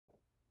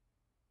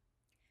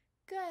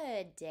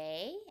Good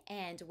day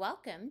and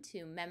welcome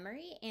to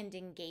Memory and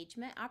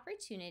Engagement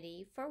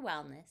Opportunity for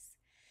Wellness.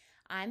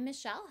 I'm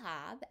Michelle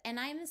Hobb and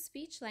I'm a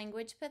speech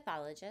language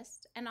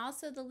pathologist and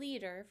also the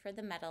leader for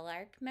the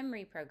Meadowlark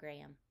Memory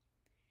Program.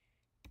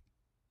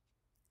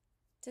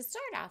 To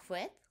start off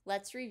with,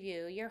 let's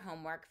review your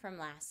homework from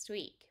last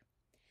week.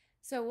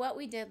 So what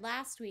we did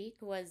last week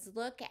was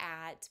look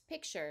at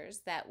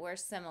pictures that were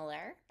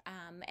similar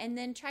and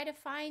then try to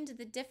find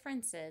the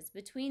differences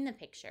between the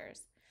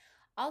pictures.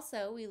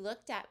 Also, we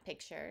looked at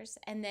pictures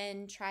and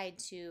then tried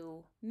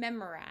to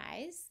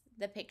memorize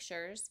the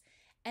pictures,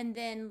 and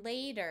then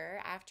later,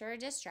 after a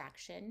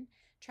distraction,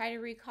 try to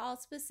recall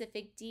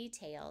specific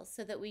details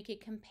so that we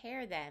could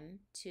compare them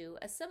to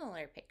a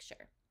similar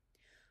picture.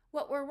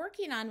 What we're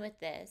working on with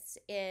this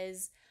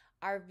is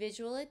our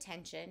visual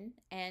attention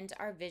and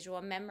our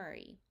visual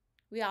memory.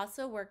 We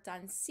also worked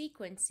on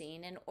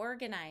sequencing and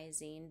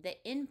organizing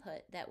the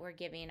input that we're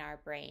giving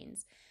our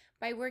brains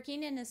by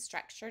working in a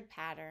structured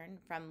pattern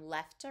from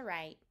left to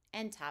right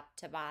and top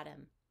to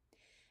bottom.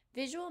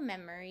 Visual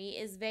memory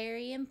is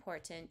very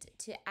important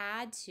to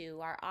add to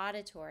our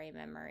auditory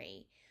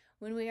memory.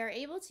 When we are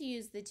able to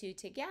use the two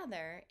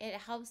together, it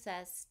helps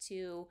us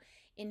to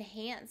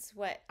enhance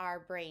what our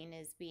brain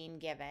is being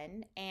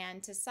given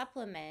and to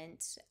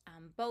supplement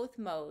both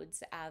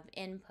modes of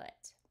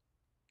input.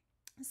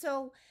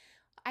 So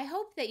I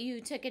hope that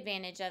you took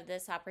advantage of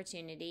this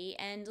opportunity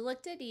and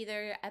looked at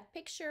either a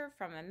picture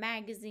from a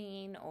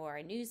magazine or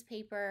a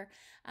newspaper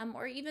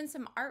or even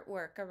some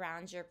artwork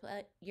around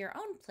your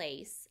own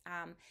place,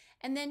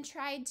 and then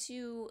tried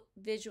to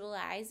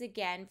visualize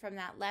again from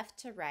that left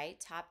to right,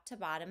 top to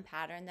bottom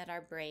pattern that our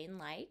brain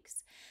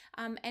likes,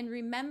 and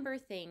remember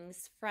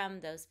things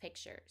from those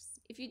pictures.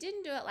 If you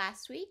didn't do it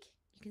last week,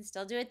 you can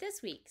still do it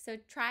this week. So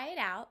try it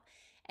out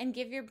and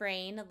give your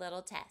brain a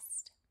little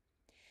test.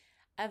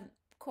 Of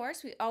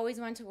course, we always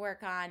want to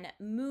work on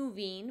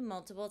moving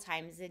multiple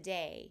times a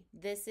day.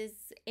 This is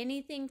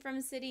anything from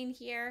sitting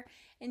here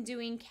and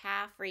doing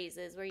calf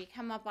raises where you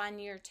come up on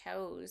your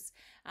toes,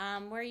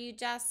 where you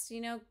just,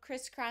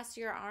 crisscross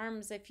your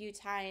arms a few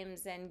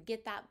times and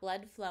get that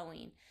blood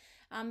flowing.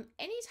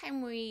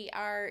 Anytime we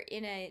are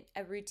in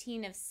a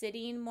routine of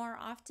sitting more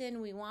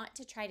often, we want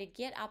to try to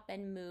get up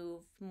and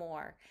move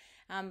more.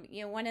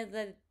 One of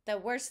the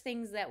worst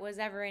things that was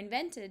ever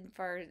invented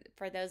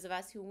for those of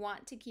us who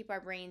want to keep our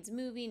brains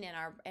moving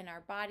and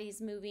our bodies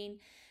moving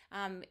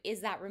is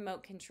that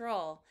remote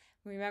control.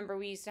 Remember,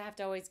 we used to have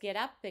to always get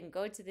up and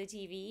go to the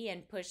TV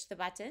and push the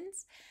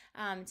buttons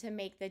to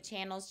make the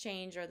channels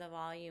change or the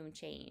volume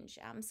change.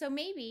 So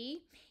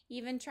maybe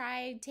even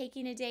try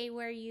taking a day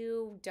where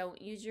you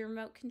don't use your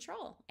remote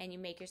control and you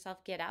make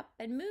yourself get up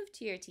and move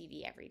to your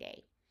TV every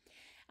day.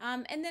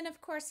 And then,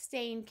 of course,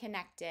 staying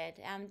connected.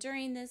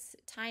 During this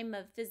time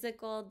of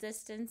physical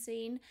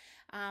distancing,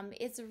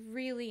 it's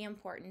really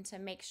important to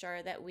make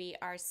sure that we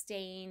are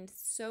staying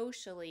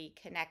socially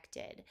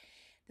connected.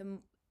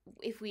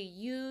 If we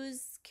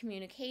use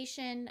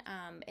communication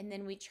and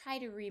then we try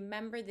to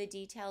remember the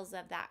details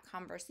of that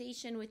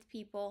conversation with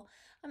people,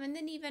 and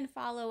then even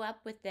follow up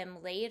with them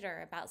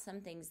later about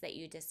some things that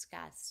you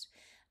discussed.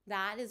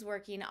 That is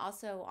working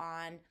also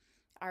on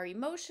our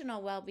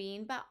emotional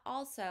well-being, but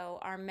also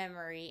our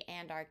memory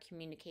and our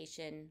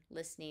communication,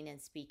 listening,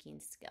 and speaking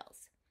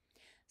skills.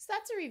 So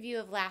that's a review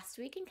of last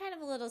week and kind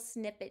of a little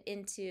snippet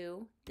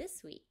into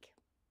this week.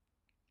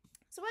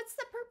 So what's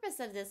the purpose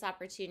of this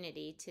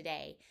opportunity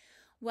today?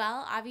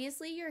 Well,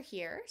 obviously you're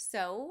here,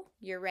 so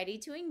you're ready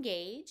to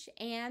engage,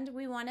 and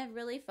we want to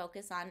really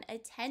focus on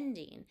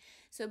attending.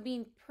 So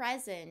being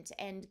present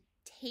and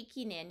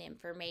taking in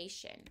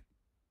information.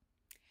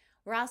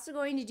 We're also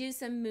going to do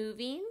some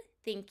moving,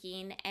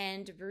 thinking,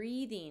 and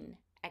breathing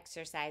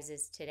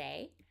exercises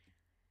today,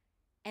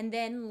 and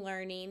then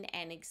learning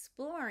and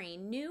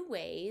exploring new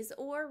ways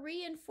or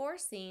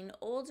reinforcing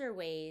older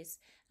ways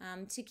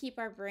to keep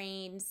our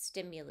brain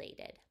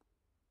stimulated.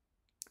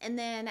 And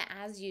then,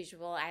 as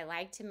usual, I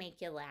like to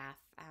make you laugh.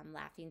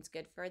 Laughing's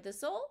good for the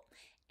soul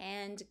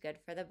and good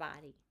for the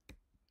body.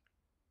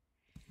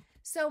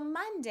 So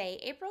Monday,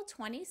 April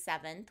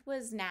 27th,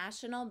 was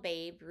National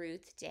Babe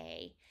Ruth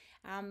Day.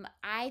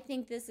 I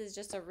think this is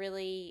just a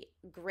really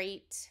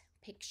great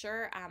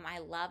picture. I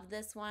love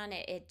this one.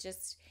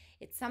 It's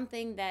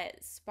something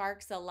that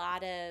sparks a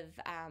lot of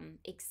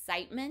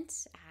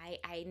excitement.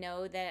 I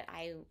know that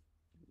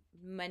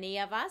many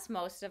of us,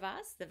 most of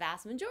us, the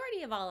vast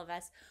majority of all of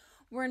us,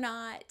 were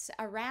not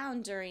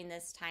around during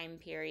this time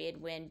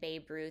period when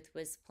Babe Ruth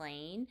was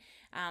playing,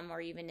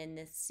 or even in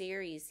this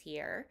series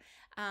here.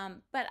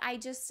 But I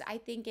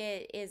think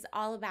it is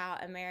all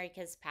about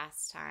America's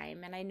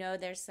pastime. And I know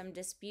there's some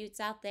disputes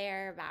out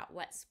there about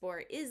what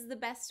sport is the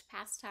best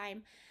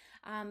pastime.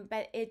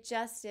 But it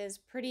just is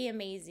pretty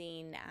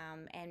amazing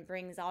and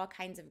brings all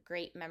kinds of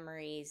great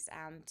memories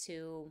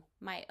to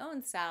my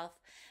own self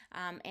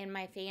and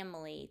my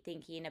family,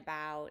 thinking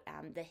about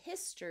the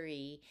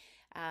history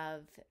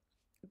of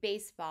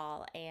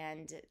baseball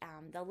and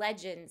the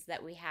legends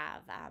that we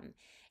have.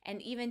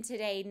 And even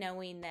today,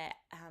 knowing that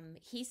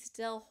he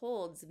still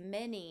holds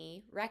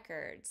many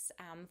records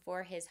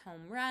for his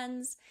home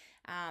runs.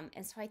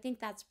 And so I think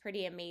that's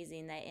pretty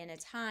amazing that in a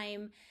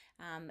time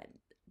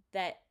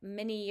that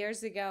many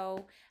years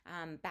ago,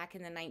 back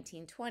in the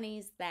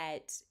 1920s,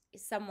 that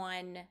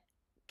someone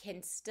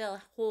can still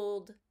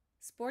hold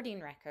sporting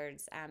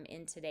records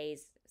in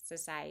today's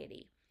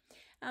society.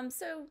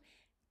 So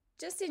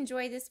just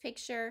enjoy this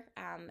picture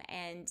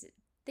and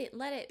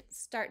let it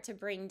start to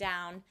bring you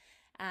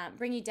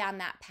down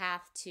that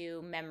path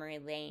to memory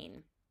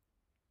lane.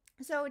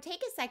 So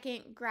take a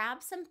second,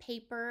 grab some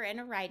paper and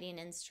a writing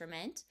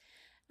instrument.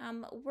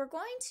 We're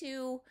going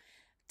to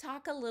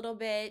talk a little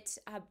bit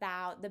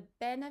about the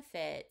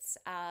benefits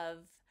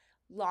of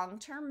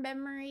long-term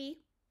memory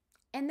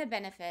and the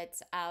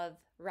benefits of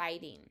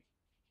writing.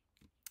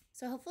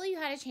 So hopefully you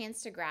had a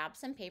chance to grab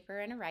some paper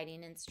and a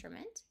writing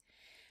instrument.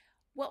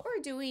 What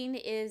we're doing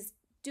is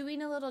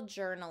doing a little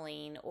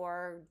journaling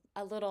or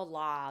a little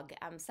log.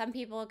 Some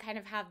people kind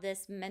of have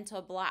this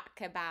mental block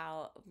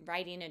about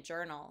writing a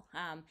journal.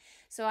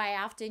 So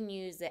I often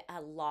use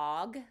a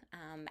log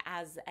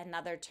as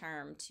another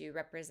term to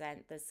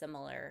represent the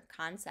similar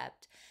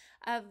concept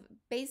of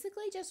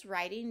basically just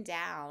writing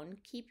down,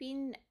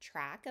 keeping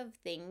track of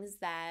things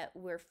that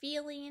we're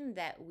feeling,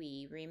 that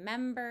we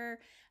remember,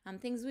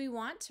 things we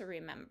want to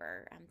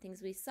remember,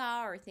 things we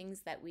saw or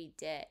things that we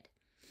did.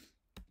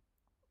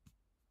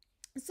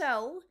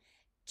 So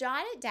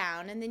jot it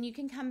down, and then you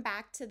can come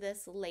back to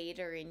this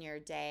later in your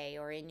day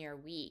or in your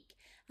week.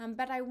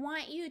 But I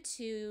want you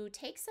to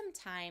take some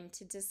time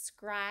to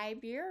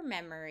describe your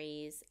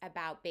memories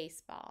about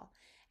baseball.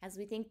 As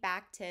we think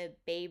back to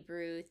Babe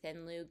Ruth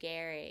and Lou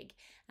Gehrig,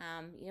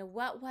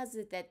 what was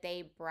it that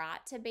they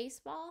brought to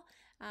baseball?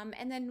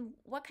 And then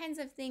what kinds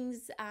of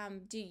things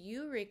do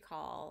you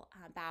recall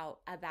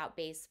about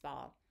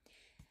baseball?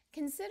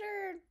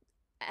 Consider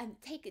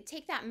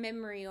take that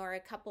memory or a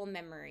couple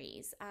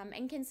memories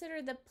and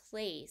consider the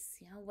place.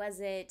 Was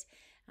it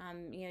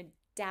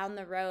down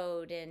the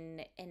road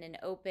in an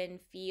open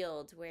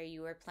field where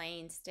you were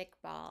playing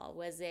stickball?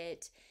 Was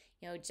it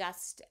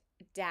just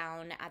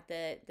down at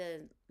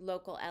the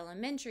local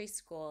elementary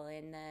school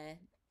in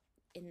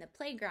the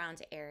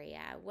playground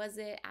area? Was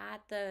it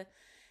at the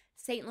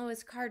St.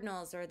 Louis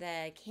Cardinals or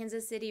the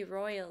Kansas City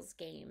Royals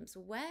games?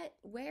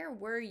 Where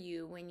were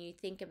you when you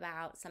think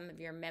about some of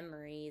your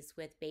memories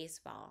with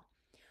baseball?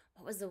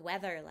 What was the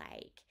weather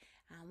like?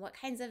 What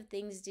kinds of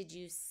things did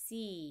you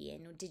see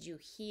and did you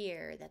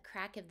hear? The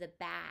crack of the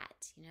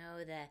bat,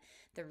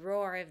 the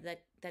roar of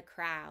the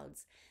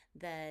crowds,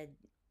 the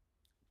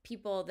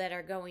people that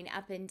are going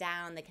up and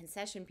down, the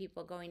concession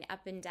people going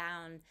up and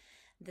down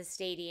the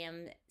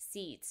stadium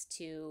seats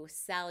to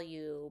sell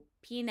you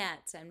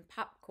peanuts and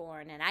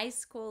popcorn and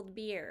ice cold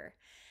beer.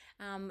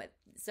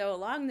 So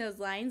along those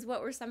lines,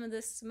 what were some of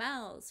the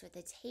smells or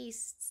the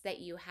tastes that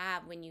you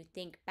have when you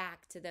think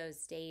back to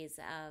those days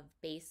of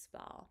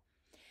baseball?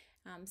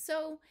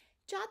 So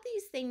jot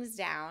these things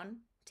down.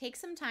 Take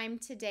some time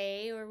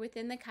today or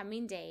within the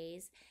coming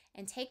days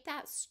and take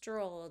that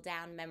stroll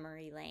down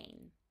memory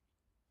lane.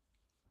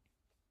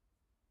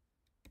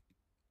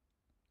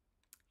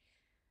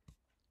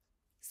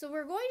 So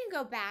we're going to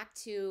go back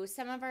to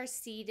some of our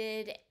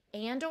seated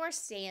and or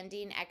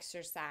standing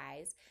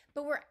exercise,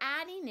 but we're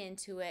adding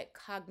into it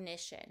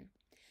cognition.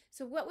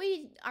 So what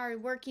we are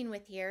working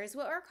with here is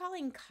what we're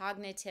calling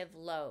cognitive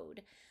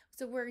load.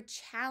 So we're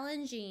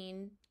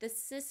challenging the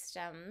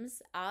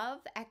systems of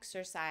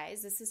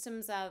exercise, the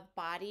systems of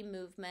body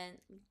movement,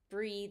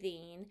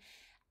 breathing,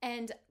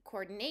 and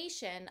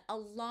coordination,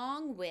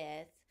 along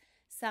with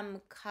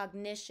some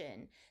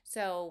cognition.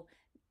 So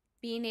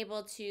being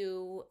able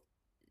to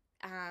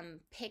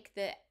pick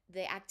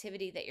the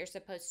activity that you're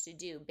supposed to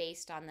do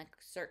based on the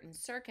certain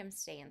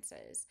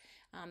circumstances,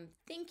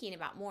 thinking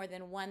about more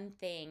than one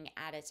thing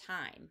at a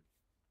time.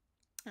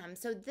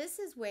 So this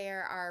is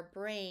where our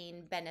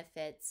brain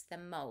benefits the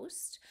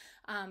most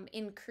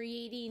in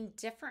creating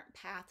different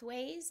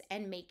pathways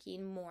and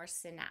making more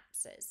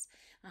synapses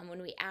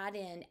when we add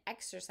in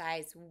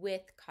exercise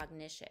with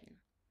cognition.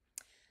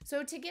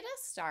 So to get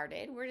us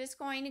started, we're just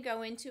going to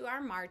go into our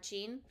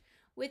marching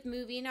with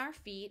moving our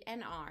feet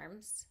and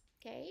arms.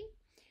 Okay,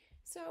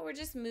 so we're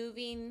just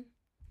moving,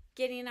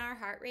 getting our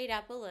heart rate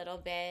up a little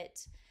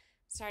bit,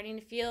 starting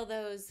to feel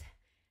those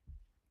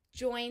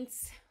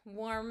joints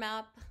warm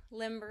up,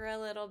 limber a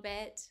little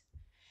bit,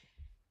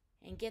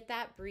 and get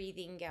that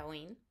breathing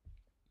going.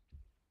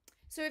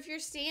 So if you're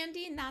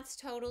standing, that's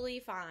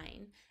totally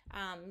fine.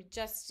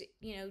 Just,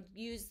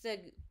 use the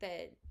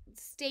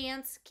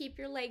stance, keep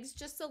your legs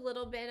just a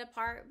little bit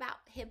apart, about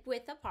hip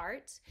width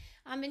apart.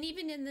 And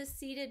even in the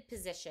seated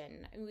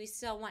position, we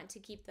still want to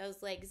keep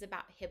those legs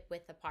about hip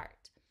width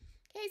apart.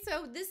 Okay,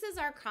 so this is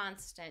our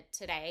constant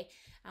today.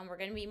 We're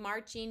going to be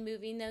marching,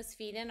 moving those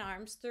feet and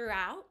arms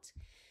throughout.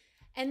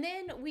 And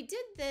then we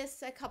did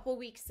this a couple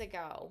weeks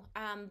ago,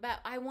 but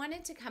I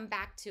wanted to come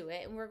back to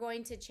it, and we're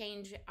going to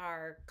change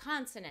our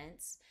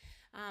consonants.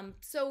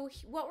 So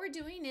what we're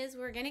doing is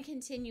we're going to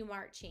continue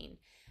marching,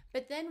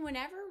 But then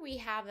whenever we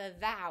have a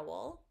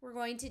vowel, we're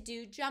going to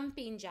do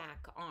jumping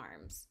jack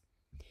arms.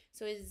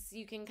 So as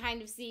you can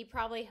kind of see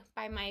probably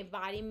by my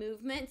body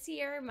movements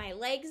here, my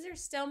legs are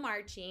still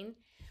marching,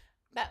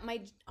 but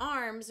my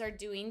arms are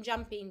doing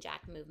jumping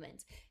jack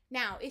movements.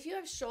 Now, if you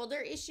have shoulder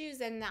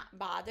issues and that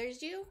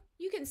bothers you,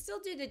 you can still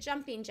do the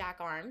jumping jack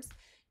arms,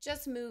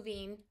 just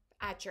moving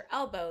at your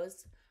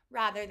elbows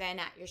rather than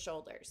at your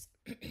shoulders.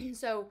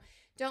 So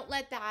don't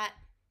let that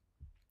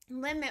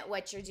limit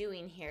what you're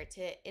doing here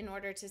in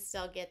order to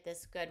still get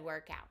this good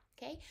workout,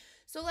 okay?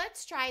 So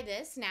let's try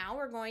this now.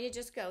 We're going to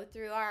just go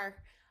through our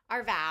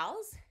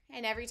vowels,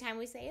 and every time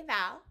we say a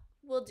vowel,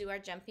 we'll do our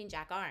jumping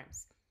jack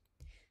arms.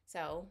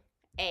 So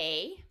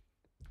A,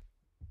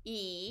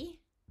 E,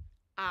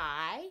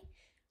 I,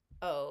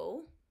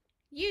 O,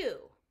 U,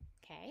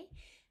 okay?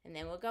 And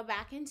then we'll go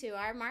back into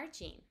our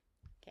marching,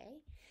 okay?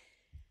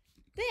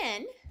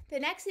 Then the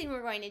next thing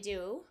we're going to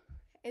do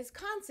is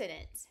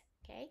consonants,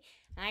 okay?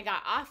 And I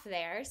got off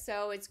there,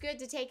 so it's good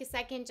to take a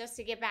second just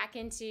to get back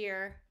into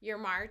your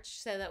march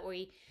so that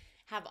we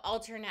have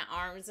alternate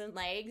arms and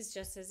legs,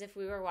 just as if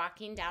we were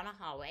walking down a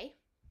hallway,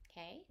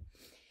 okay?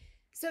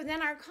 So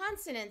then our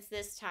consonants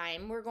this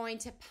time, we're going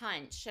to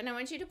punch. And I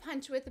want you to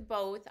punch with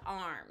both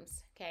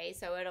arms, okay?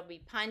 So it'll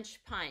be punch,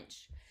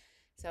 punch.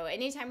 So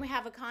anytime we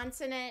have a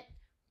consonant,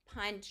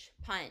 punch,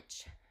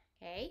 punch,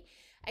 okay?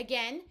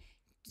 Again,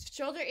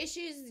 shoulder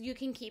issues, you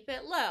can keep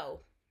it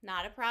low,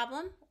 not a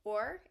problem.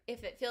 Or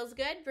if it feels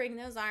good, bring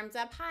those arms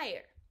up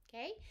higher,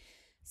 okay?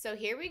 So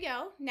here we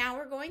go. Now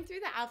we're going through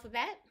the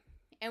alphabet,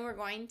 and we're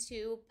going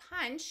to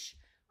punch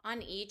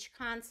on each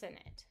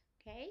consonant,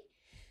 okay?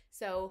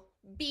 So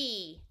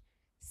B,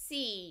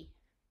 C,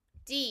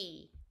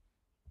 D,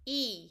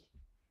 E,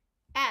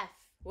 F.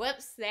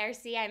 Whoops, there,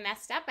 see, I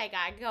messed up. I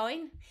got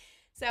going.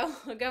 So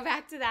we'll go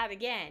back to that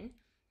again.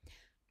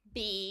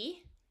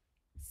 B,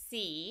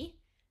 C,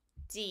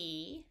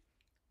 D,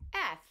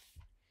 F,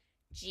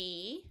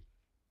 G,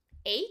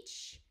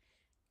 H,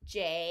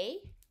 J,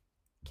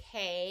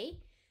 K,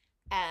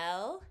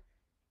 L,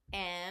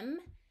 M,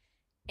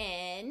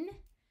 N,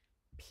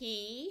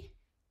 P,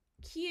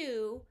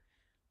 Q,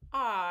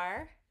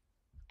 R,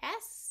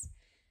 S,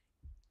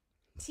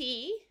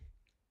 T,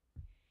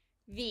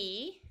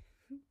 V,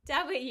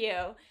 W,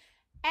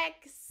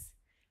 X,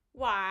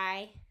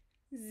 Y,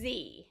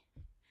 Z.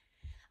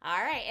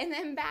 All right, and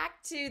then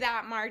back to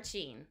that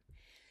marching.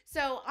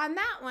 So on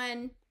that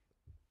one,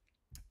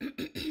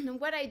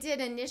 what I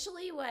did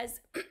initially was,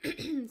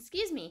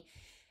 excuse me,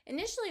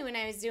 initially when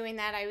I was doing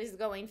that, I was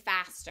going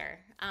faster,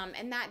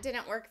 and that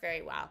didn't work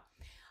very well.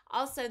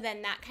 Also,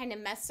 then that kind of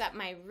messed up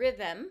my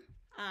rhythm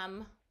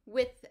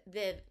with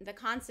the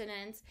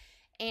consonants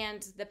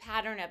and the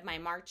pattern of my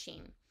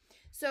marching.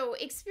 So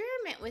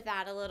experiment with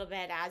that a little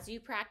bit as you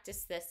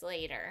practice this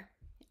later.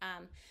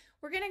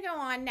 We're going to go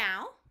on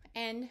now,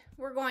 and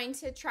we're going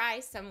to try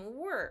some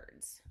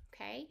words,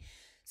 okay?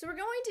 So we're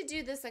going to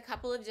do this a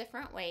couple of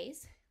different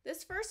ways.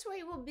 This first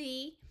way will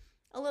be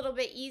a little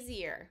bit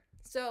easier.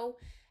 So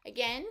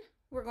again,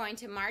 we're going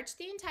to march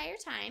the entire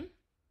time,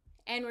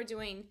 and we're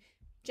doing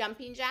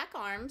jumping jack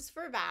arms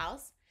for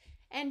vowels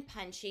and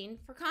punching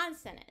for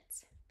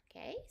consonants.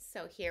 Okay,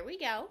 so here we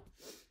go.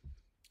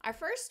 Our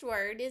first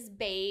word is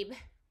Babe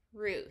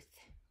Ruth.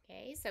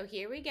 Okay, so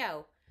here we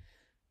go.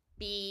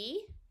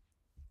 B,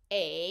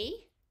 A,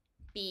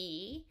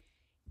 B,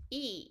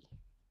 E,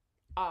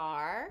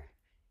 R,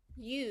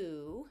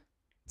 U,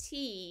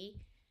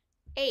 T,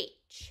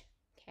 H.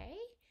 Okay,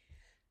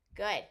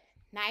 good.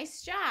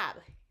 Nice job.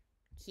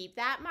 Keep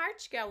that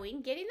march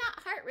going, getting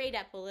that heart rate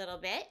up a little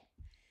bit.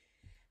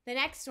 The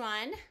next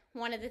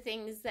one of the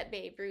things that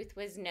Babe Ruth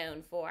was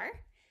known for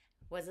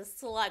was a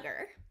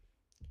slugger.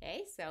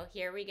 Okay, so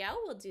here we go.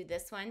 We'll do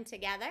this one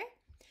together.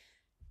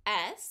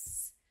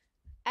 S,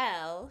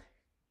 L,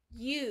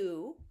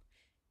 U,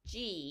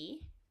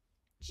 G,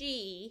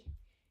 G,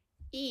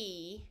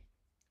 E,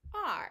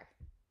 R.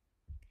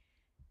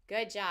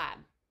 Good job.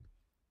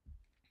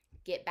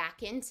 Get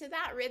back into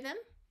that rhythm.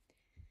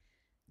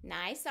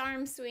 Nice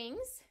arm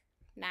swings,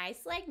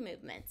 nice leg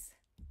movements.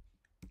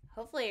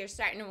 Hopefully you're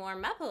starting to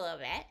warm up a little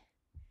bit.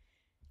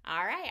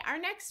 All right, our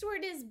next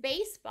word is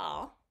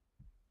baseball.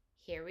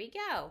 Here we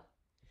go.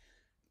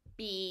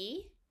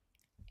 B,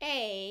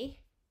 A,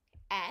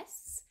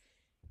 S,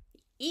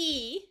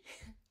 E,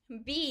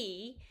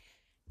 B,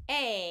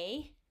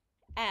 A,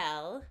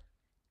 L,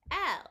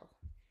 L.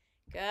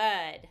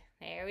 Good.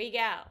 There we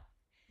go.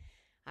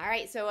 All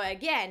right, so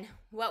again,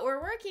 what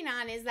we're working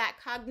on is that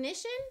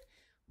cognition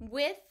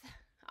with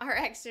our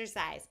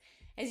exercise.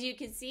 As you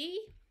can see,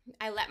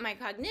 I let my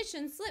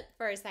cognition slip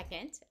for a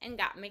second and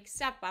got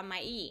mixed up on my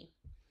E.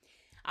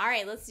 All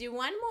right, let's do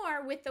one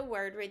more with the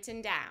word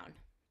written down.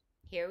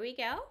 Here we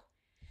go.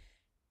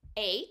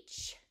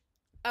 H,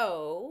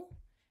 O,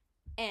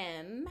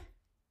 M,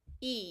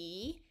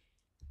 E,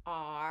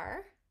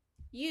 R,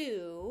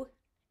 U,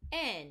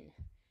 N.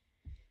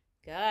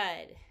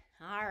 Good.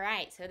 All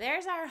right, so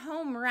there's our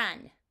home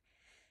run.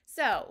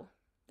 So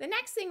the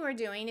next thing we're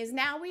doing is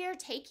now we are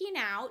taking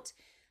out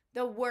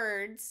the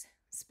words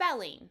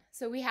spelling.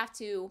 So we have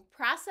to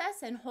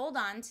process and hold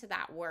on to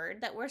that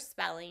word that we're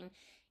spelling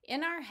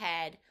in our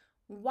head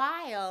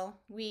while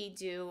we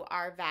do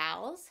our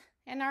vowels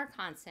and our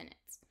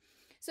consonants.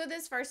 So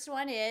this first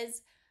one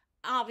is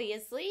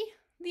obviously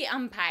the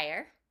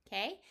umpire,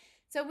 okay?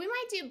 So we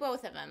might do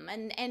both of them,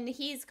 and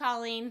he's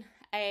calling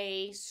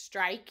a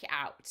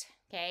strikeout,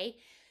 okay?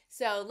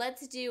 So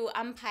let's do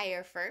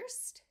umpire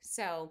first.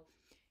 So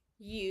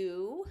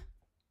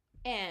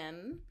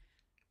UMPIRE.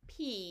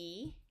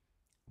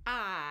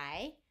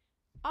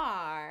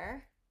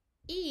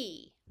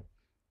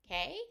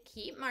 Okay,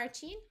 keep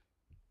marching.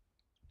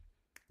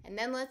 And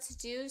then let's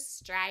do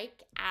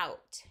strike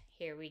out.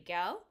 Here we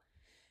go.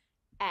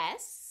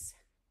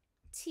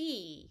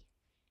 STRIKE,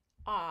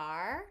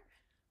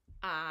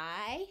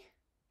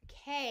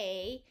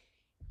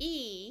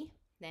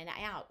 then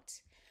out.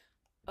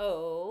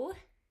 OUT.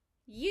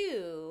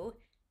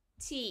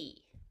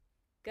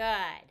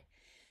 Good.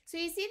 So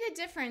you see the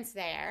difference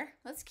there.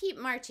 Let's keep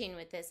marching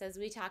with this as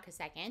we talk a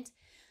second.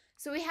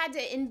 So we had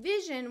to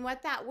envision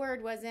what that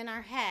word was in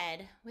our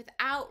head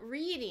without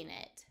reading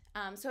it.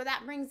 So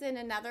that brings in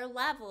another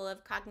level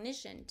of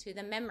cognition to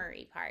the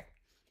memory part.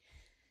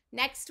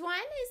 Next one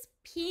is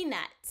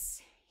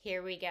peanuts.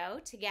 Here we go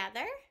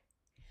together.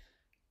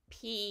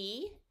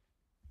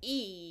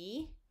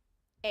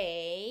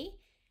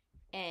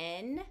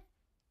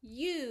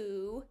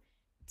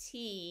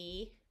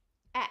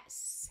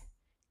 PEANUTS.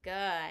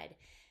 Good.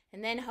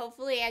 And then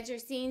hopefully as you're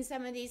seeing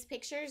some of these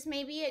pictures,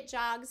 maybe it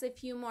jogs a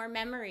few more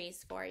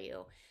memories for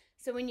you.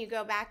 So when you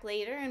go back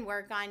later and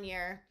work on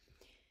your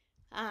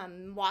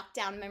walk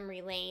down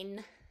memory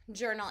lane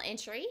journal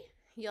entry,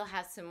 you'll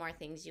have some more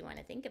things you want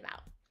to think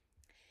about.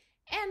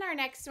 And our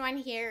next one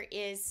here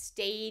is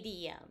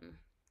stadium.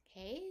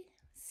 Okay,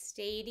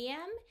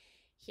 stadium.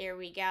 Here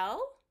we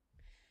go.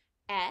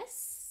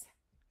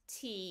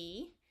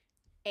 STADIUM.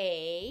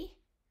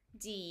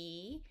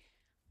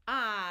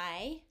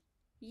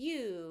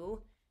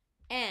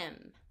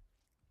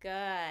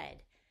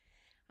 Good.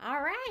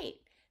 All right.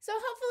 So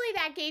hopefully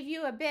that gave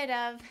you a bit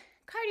of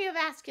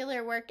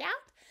cardiovascular workout,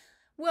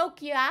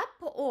 woke you up,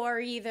 or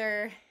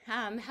either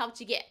helped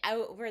you get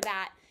over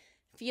that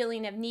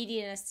feeling of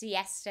needing a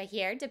siesta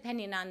here,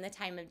 depending on the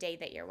time of day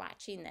that you're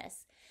watching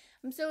this.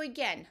 So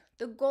again,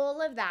 the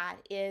goal of that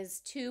is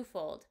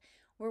twofold.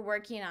 We're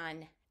working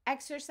on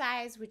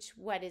exercise, which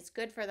what is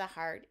good for the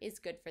heart is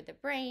good for the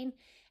brain.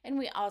 And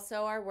we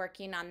also are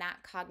working on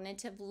that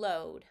cognitive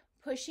load,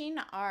 pushing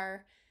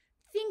our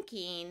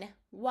thinking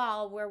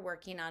while we're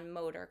working on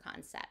motor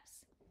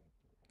concepts.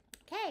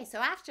 Okay, so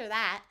after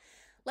that,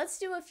 let's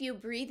do a few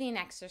breathing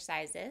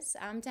exercises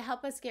to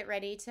help us get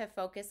ready to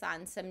focus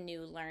on some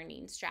new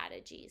learning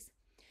strategies.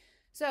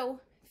 So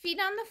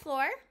feet on the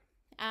floor.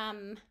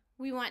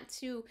 We want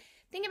to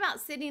think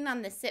about sitting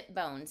on the sit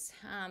bones,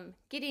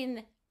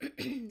 getting,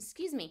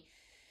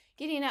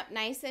 getting up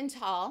nice and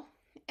tall,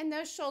 and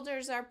those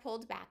shoulders are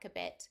pulled back a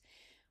bit.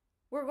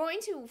 We're going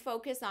to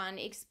focus on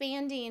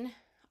expanding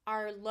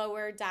our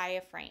lower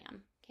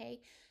diaphragm,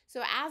 okay?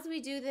 So as we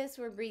do this,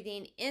 we're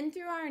breathing in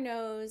through our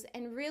nose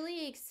and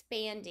really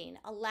expanding,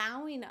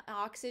 allowing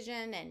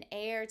oxygen and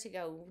air to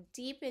go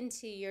deep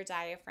into your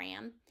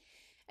diaphragm.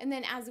 And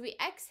then as we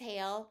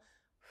exhale,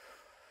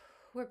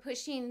 we're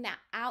pushing that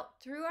out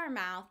through our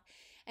mouth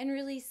and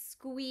really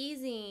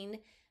squeezing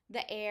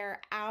the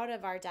air out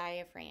of our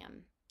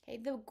diaphragm. Okay,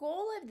 the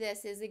goal of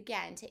this is,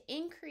 again, to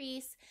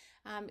increase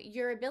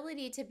your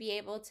ability to be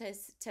able to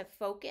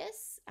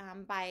focus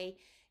by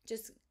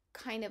just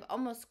kind of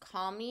almost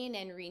calming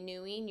and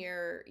renewing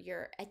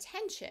your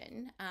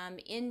attention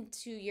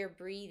into your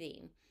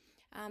breathing.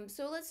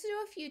 So let's do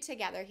a few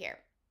together here.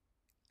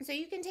 So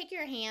you can take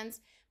your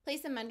hands,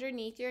 place them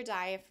underneath your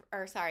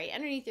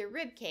underneath your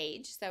rib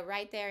cage, so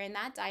right there in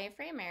that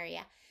diaphragm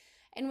area.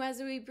 And as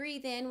we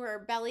breathe in, our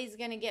belly's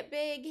going to get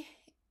big,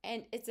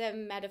 and it's a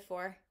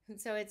metaphor.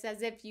 So it's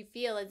as if you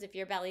feel as if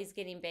your belly's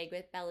getting big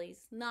with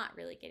belly's not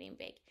really getting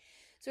big.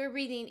 So we're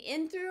breathing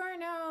in through our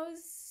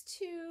nose,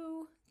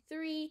 2,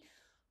 3.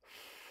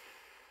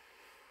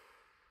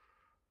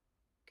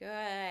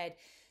 Good.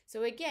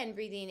 So again,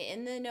 breathing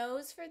in the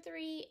nose for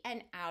 3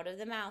 and out of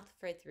the mouth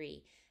for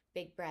 3.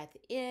 Big breath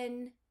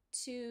in,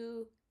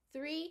 2,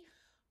 3.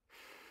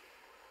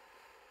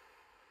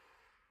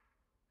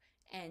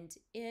 And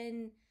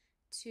in,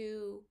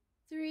 2,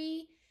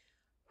 3.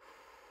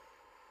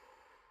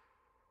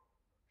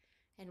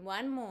 And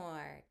one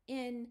more.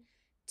 In,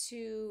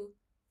 2,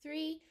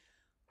 3.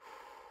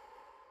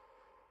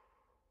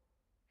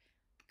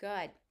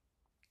 Good.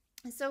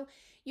 So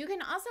you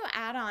can also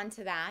add on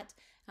to that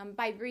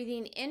by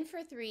breathing in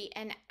for 3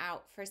 and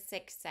out for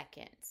 6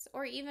 seconds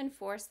or even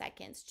 4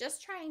 seconds,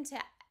 just trying to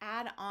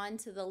add on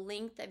to the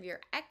length of your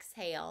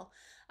exhale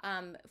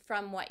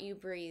from what you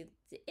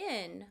breathed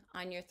in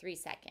on your 3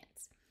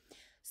 seconds.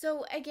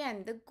 So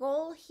again, the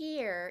goal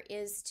here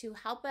is to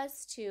help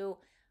us to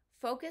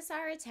focus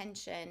our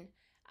attention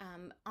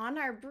on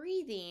our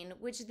breathing,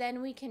 which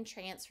then we can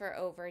transfer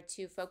over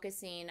to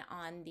focusing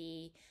on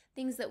the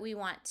things that we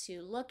want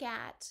to look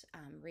at,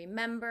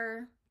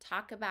 remember,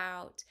 talk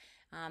about,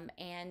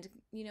 and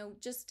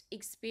just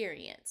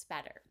experience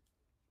better.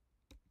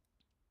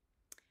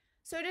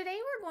 So today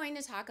we're going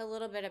to talk a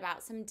little bit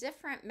about some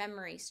different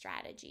memory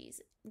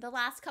strategies. The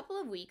last couple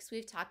of weeks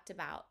we've talked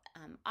about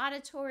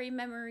auditory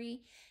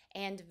memory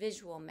and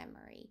visual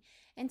memory.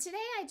 And today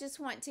I just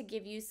want to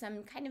give you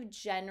some kind of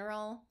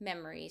general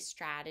memory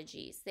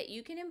strategies that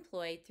you can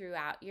employ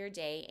throughout your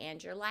day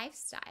and your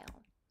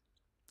lifestyle.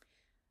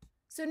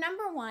 So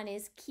number one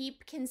is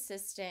keep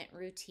consistent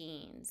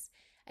routines.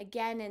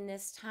 Again, in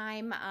this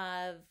time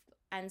of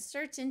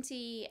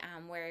uncertainty,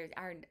 where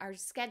our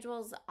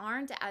schedules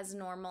aren't as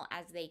normal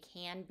as they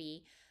can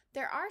be,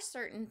 there are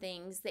certain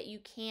things that you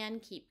can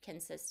keep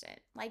consistent,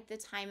 like the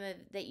time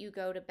that you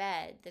go to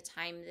bed, the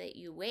time that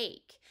you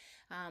wake,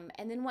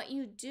 and then what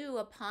you do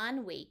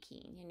upon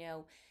waking.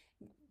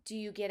 Do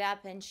you get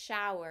up and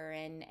shower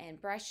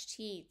and brush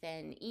teeth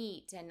and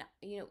eat? And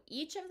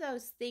each of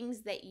those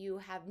things that you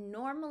have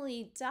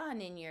normally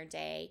done in your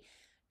day,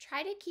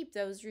 try to keep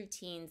those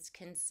routines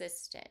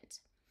consistent.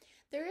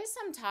 There is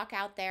some talk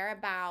out there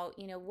about,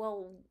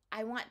 well,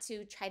 I want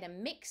to try to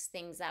mix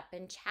things up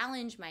and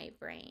challenge my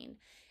brain.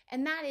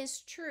 And that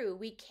is true.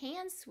 We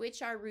can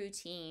switch our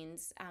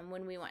routines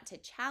when we want to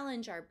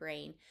challenge our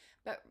brain.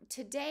 But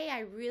today,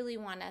 I really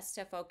want us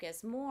to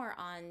focus more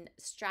on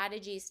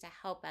strategies to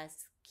help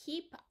us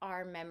keep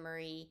our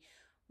memory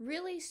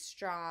really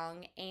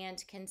strong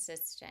and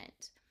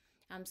consistent.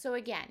 So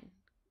again,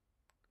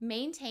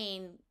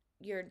 maintain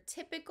your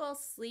typical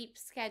sleep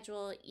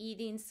schedule,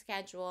 eating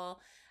schedule,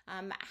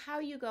 how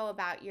you go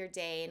about your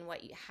day and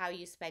how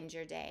you spend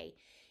your day.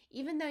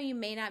 Even though you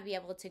may not be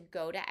able to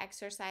go to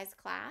exercise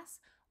class,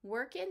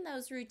 work in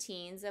those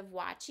routines of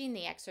watching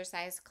the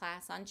exercise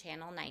class on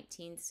channel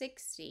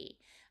 1960,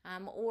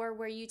 or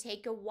where you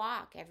take a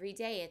walk every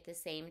day at the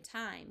same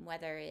time,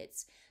 whether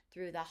it's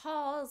through the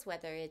halls,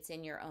 whether it's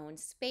in your own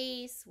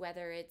space,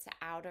 whether it's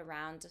out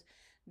around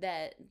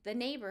the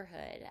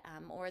neighborhood,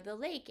 or the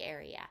lake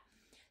area.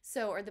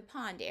 Or the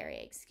pond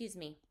area, excuse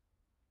me.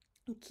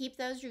 Keep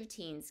those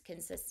routines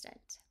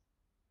consistent.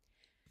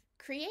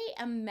 Create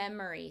a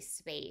memory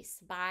space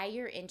by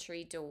your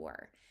entry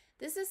door.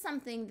 This is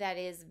something that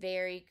is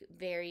very,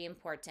 very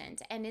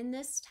important. And in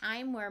this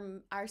time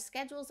where our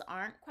schedules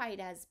aren't quite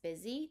as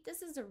busy,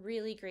 this is a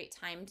really great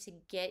time to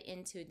get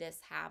into this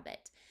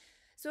habit.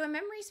 So a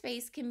memory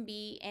space can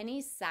be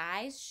any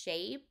size,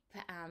 shape,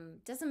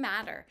 doesn't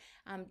matter.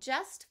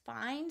 Just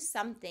find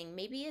something.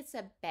 Maybe it's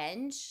a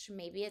bench,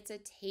 maybe it's a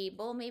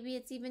table, maybe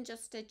it's even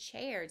just a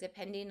chair,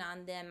 depending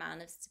on the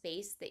amount of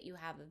space that you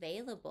have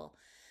available.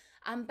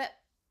 But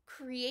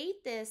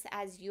create this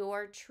as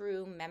your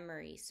true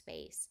memory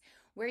space,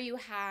 where you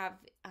have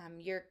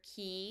your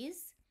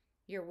keys,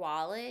 your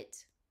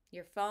wallet,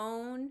 your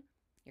phone,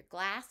 your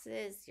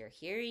glasses, your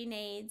hearing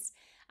aids,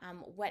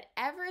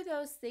 whatever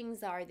those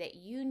things are that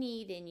you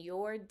need in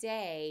your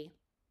day,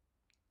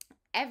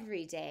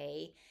 every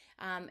day,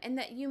 and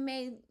that you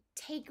may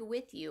take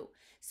with you.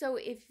 So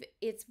if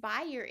it's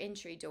by your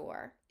entry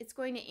door, it's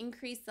going to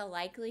increase the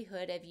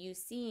likelihood of you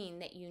seeing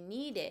that you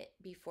need it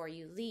before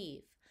you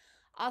leave.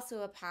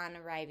 Also, upon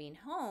arriving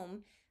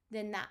home,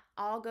 then that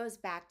all goes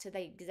back to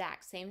the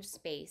exact same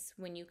space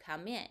when you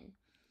come in.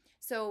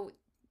 So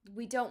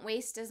we don't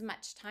waste as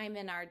much time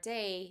in our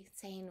day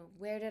saying,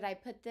 where did I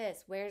put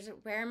this? Where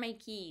are my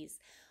keys?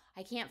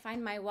 I can't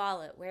find my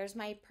wallet. Where's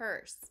my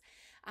purse?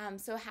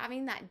 So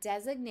having that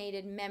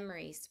designated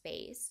memory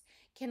space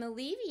can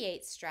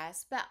alleviate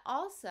stress, but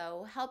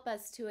also help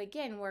us to,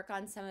 again, work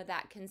on some of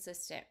that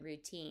consistent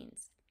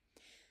routines.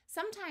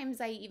 Sometimes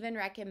I even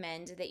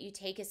recommend that you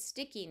take a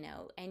sticky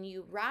note and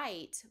you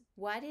write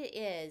what it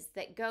is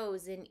that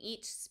goes in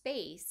each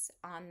space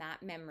on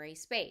that memory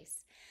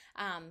space.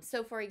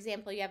 So for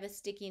example, you have a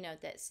sticky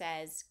note that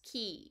says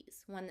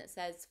keys, one that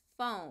says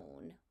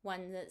phone,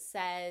 one that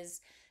says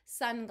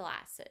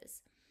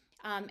sunglasses.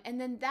 And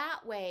then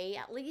that way,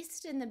 at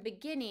least in the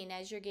beginning,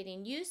 as you're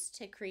getting used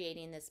to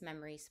creating this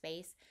memory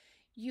space,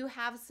 you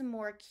have some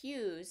more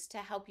cues to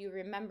help you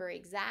remember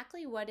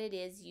exactly what it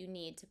is you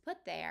need to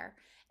put there.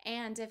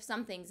 And if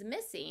something's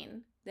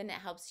missing, then it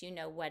helps you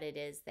know what it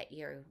is that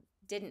you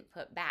didn't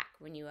put back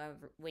when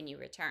you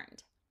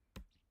returned.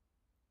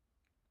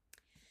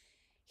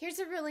 Here's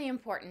a really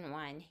important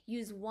one.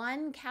 Use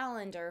one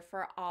calendar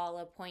for all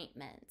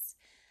appointments.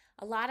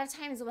 A lot of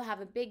times we'll have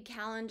a big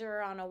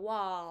calendar on a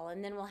wall,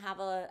 and then we'll have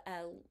a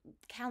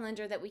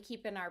calendar that we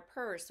keep in our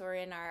purse or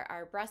in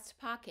our breast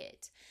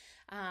pocket.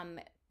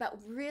 But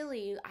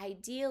really,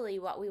 ideally,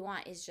 what we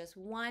want is just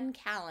one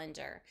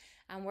calendar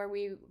where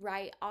we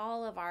write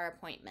all of our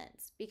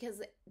appointments,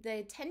 because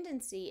the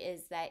tendency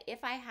is that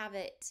if I have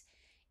it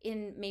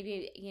in,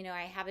 maybe,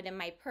 I have it in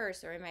my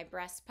purse or in my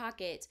breast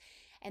pocket,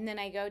 and then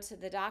I go to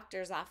the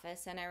doctor's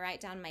office and I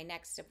write down my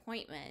next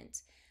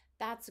appointment,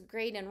 that's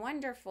great and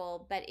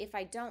wonderful. But if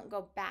I don't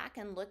go back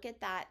and look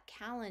at that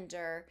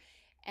calendar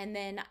And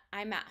then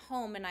I'm at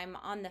home and I'm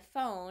on the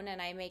phone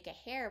and I make a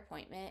hair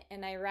appointment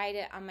and I write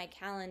it on my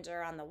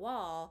calendar on the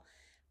wall,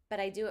 but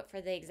I do it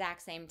for the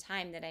exact same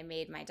time that I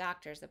made my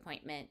doctor's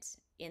appointment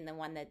in the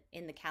one that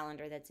in the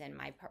calendar that's in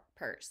my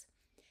purse.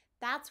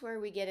 That's where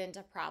we get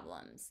into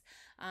problems.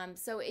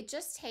 So it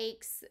just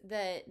takes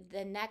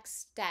the next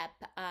step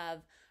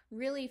of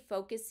really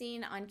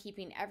focusing on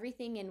keeping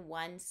everything in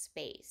one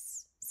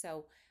space.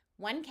 So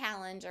one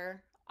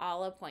calendar,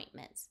 all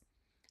appointments.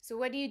 So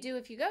what do you do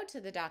if you go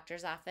to the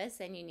doctor's office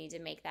and you need to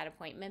make that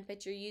appointment,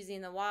 but you're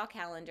using the wall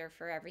calendar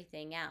for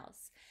everything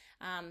else?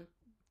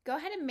 Go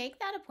ahead and make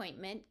that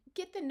appointment.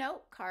 Get the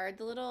note card,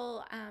 the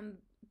little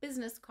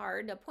business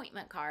card,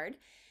 appointment card.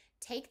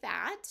 Take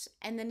that,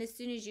 and then as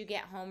soon as you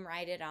get home,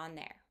 write it on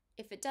there.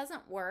 If it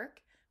doesn't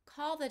work,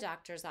 call the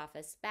doctor's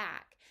office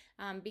back,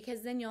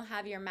 because then you'll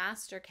have your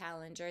master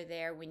calendar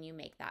there when you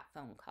make that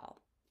phone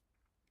call.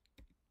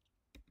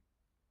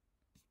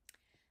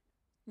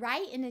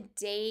 Write in a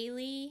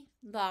daily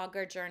log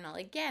or journal.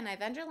 Again,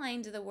 I've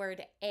underlined the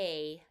word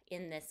A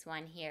in this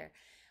one here.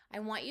 I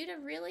want you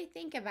to really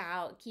think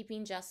about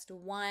keeping just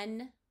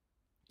one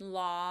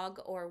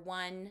log or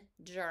one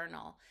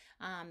journal,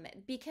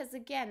 because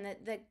again,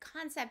 the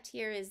concept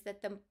here is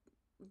that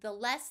the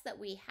less that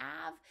we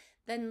have,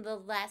 then the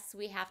less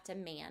we have to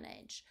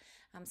manage.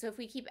 So if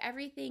we keep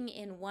everything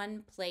in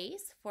one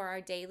place for our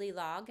daily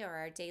log or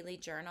our daily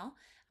journal,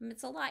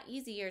 it's a lot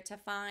easier to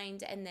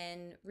find and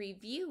then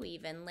review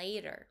even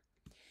later.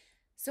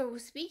 So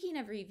speaking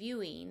of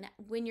reviewing,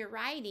 when you're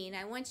writing,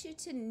 I want you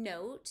to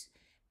note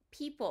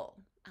people.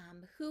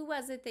 Who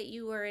was it that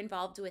you were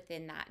involved with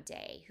in that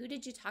day? Who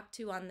did you talk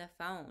to on the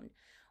phone?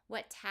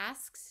 What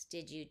tasks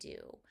did you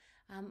do?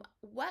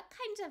 What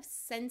kinds of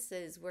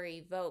senses were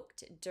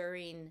evoked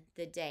during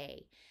the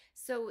day?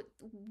 So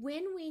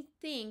when we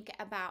think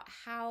about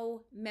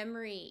how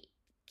memory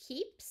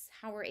keeps,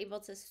 how we're able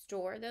to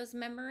store those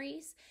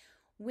memories,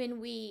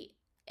 when we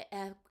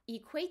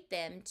equate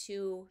them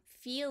to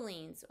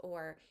feelings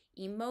or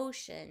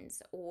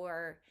emotions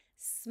or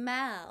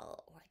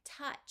smell or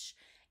touch,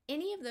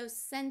 any of those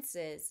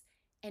senses,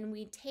 and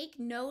we take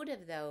note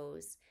of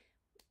those,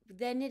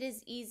 then it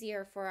is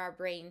easier for our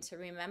brain to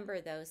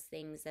remember those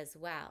things as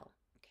well.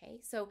 Okay,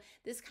 so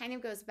this kind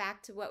of goes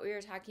back to what we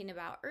were talking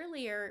about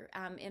earlier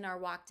in our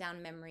walk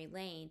down memory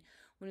lane,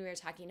 when we were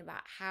talking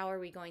about how are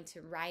we going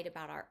to write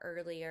about our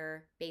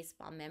earlier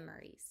baseball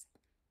memories.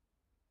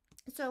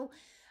 So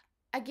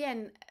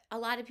again, a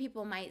lot of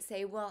people might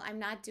say, well, I'm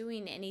not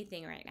doing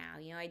anything right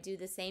now. I do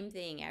the same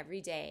thing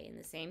every day and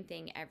the same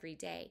thing every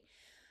day.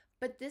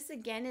 But this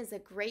again is a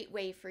great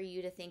way for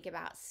you to think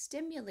about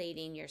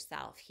stimulating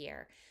yourself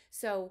here.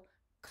 So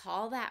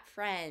call that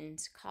friend,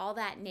 call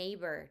that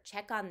neighbor,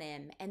 check on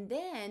them, and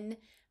then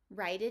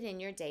write it in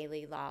your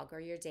daily log or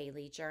your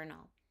daily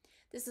journal.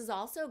 This is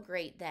also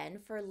great then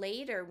for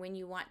later when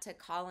you want to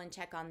call and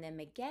check on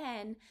them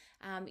again.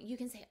 You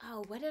can say,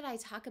 oh, what did I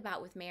talk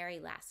about with Mary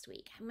last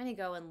week? I'm going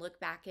to go and look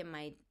back in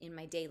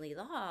my daily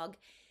log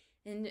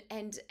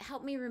and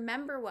help me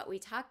remember what we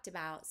talked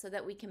about so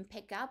that we can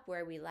pick up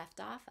where we left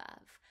off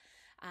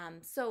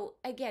of. So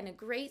again, a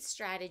great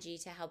strategy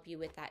to help you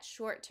with that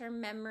short-term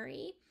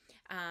memory,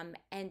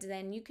 and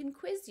then you can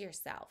quiz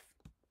yourself.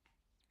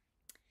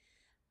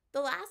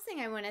 The last thing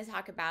I want to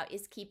talk about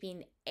is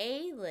keeping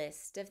a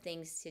list of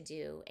things to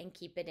do and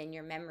keep it in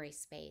your memory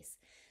space.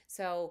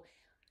 So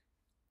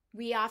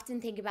we often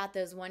think about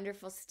those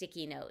wonderful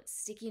sticky notes.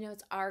 Sticky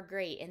notes are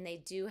great and they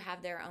do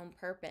have their own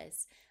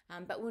purpose.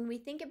 But when we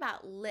think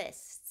about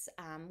lists,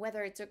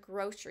 whether it's a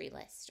grocery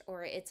list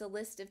or it's a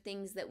list of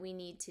things that we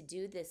need to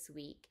do this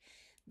week,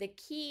 the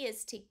key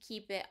is to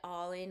keep it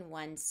all in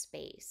one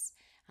space.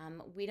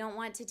 We don't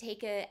want to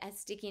take a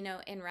sticky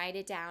note and write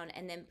it down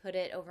and then put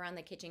it over on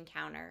the kitchen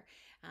counter.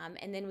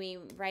 And then we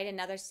write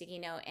another sticky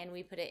note and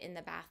we put it in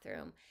the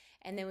bathroom.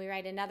 And then we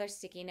write another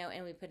sticky note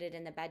and we put it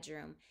in the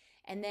bedroom.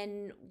 And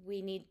then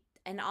we need,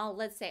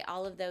 let's say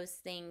all of those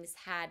things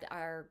had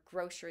our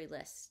grocery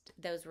list.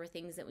 Those were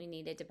things that we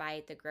needed to buy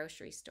at the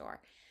grocery store.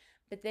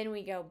 But then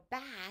we go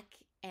back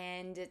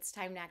and it's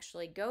time to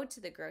actually go to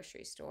the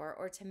grocery store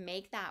or to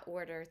make that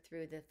order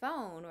through the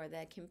phone or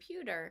the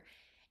computer.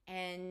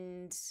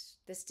 And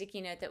the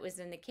sticky note that was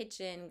in the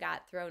kitchen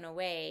got thrown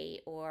away,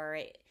 or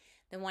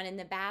the one in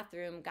the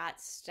bathroom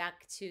got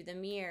stuck to the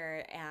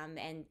mirror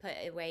and put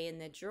away in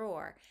the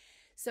drawer.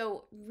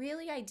 So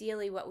really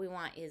ideally what we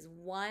want is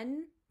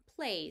one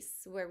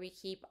place where we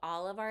keep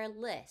all of our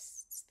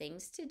lists,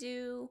 things to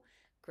do,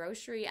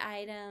 grocery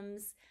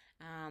items,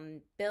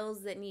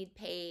 bills that need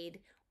paid,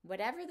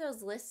 whatever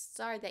those lists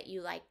are that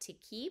you like to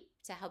keep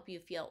to help you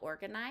feel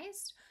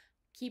organized,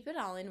 keep it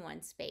all in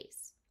one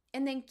space.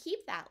 And then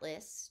keep that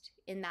list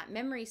in that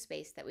memory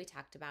space that we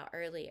talked about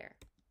earlier.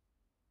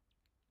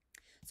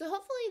 So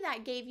hopefully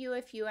that gave you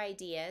a few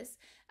ideas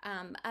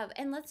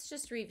and let's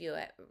just review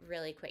it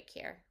really quick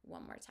here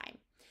one more time.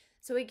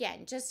 So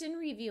again, just in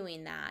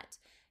reviewing that,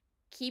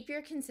 keep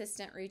your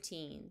consistent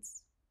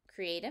routines.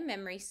 Create a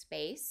memory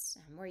space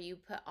where you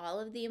put all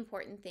of the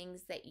important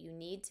things that you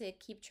need to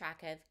keep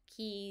track of: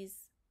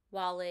 keys,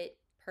 wallet,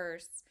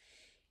 purse.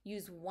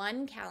 Use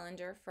one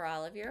calendar for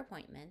all of your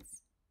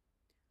appointments.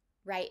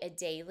 Write a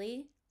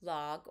daily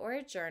log or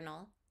a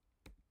journal.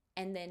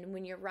 And then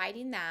when you're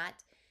writing that,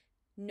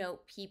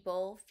 note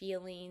people,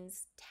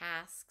 feelings,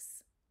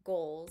 tasks,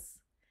 goals,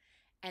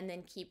 and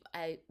then keep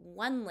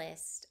one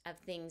list of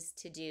things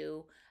to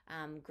do,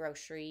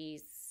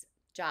 groceries,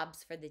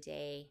 jobs for the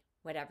day,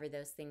 whatever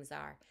those things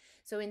are.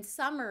 So in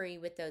summary,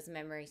 with those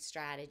memory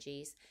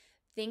strategies,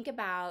 think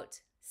about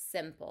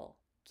simple,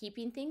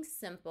 keeping things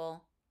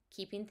simple,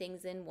 keeping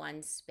things in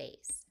one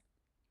space.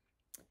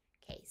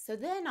 Okay, so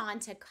then on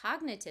to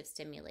cognitive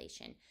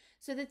stimulation.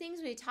 So the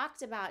things we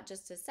talked about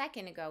just a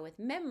second ago with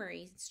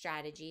memory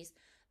strategies,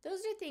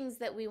 those are things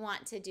that we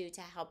want to do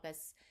to help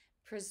us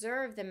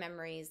preserve the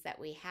memories that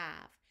we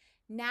have.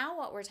 Now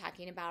what we're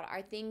talking about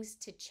are things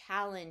to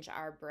challenge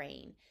our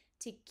brain,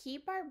 to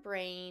keep our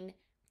brain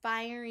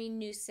firing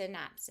new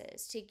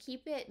synapses, to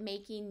keep it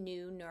making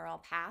new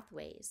neural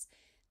pathways.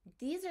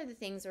 These are the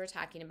things we're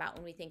talking about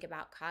when we think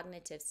about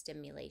cognitive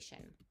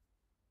stimulation.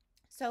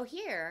 So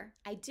here,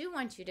 I do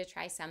want you to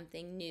try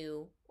something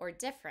new or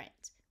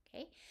different,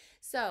 okay?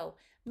 So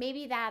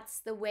maybe that's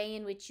the way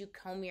in which you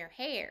comb your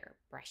hair,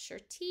 brush your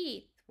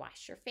teeth,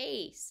 wash your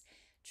face.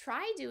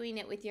 Try doing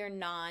it with your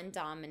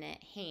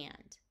non-dominant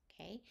hand,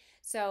 okay?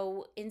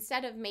 So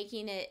instead of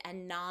making it a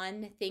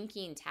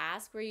non-thinking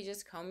task where you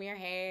just comb your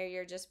hair,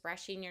 you're just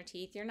brushing your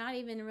teeth, you're not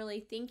even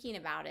really thinking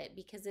about it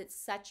because it's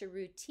such a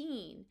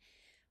routine.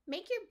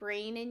 Make your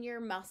brain and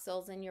your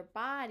muscles and your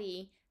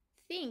body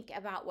think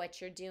about what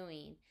you're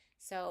doing.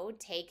 So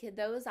take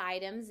those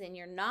items in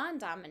your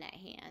non-dominant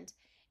hand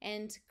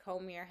and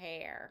comb your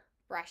hair,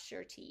 brush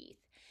your teeth.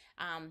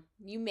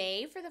 You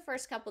may, for the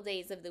first couple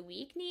days of the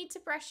week, need to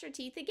brush your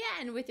teeth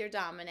again with your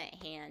dominant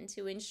hand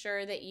to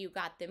ensure that you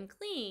got them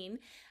clean.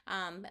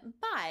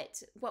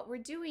 But what we're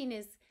doing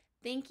is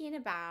thinking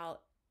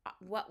about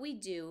what we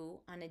do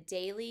on a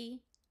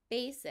daily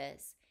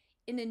basis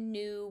in a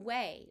new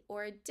way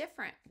or a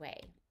different way.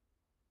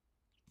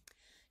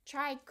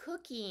 Try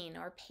cooking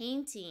or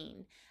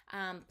painting,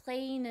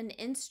 playing an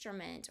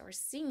instrument or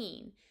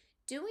singing,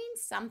 doing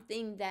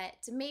something that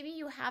maybe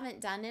you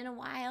haven't done in a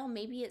while.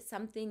 Maybe it's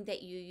something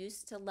that you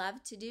used to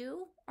love to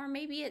do, or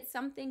maybe it's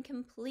something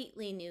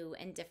completely new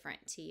and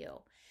different to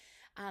you.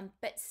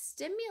 But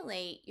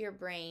stimulate your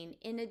brain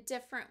in a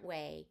different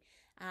way,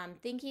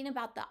 thinking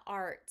about the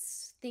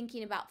arts,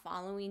 thinking about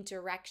following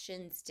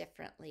directions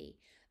differently.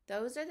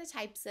 Those are the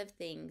types of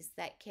things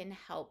that can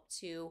help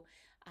to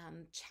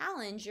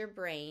challenge your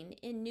brain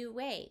in new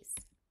ways.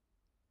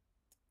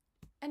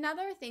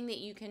 Another thing that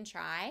you can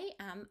try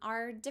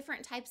are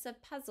different types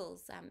of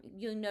puzzles.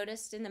 You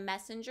noticed in the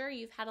messenger,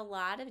 you've had a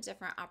lot of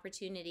different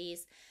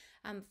opportunities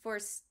for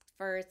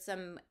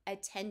some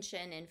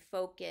attention and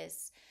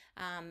focus,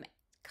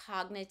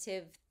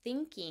 cognitive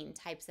thinking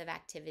types of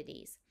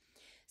activities.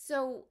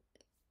 So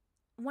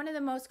one of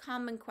the most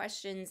common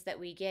questions that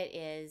we get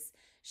is,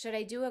 should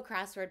I do a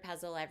crossword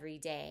puzzle every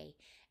day?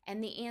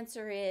 And the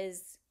answer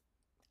is,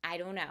 I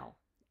don't know.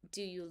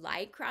 Do you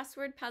like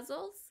crossword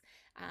puzzles?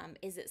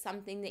 Is it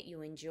something that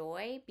you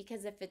enjoy?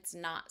 Because if it's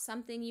not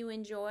something you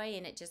enjoy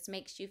and it just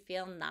makes you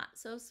feel not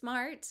so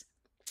smart,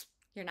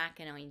 you're not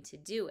going to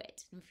do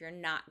it. And if you're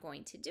not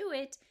going to do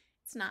it,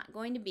 it's not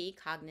going to be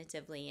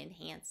cognitively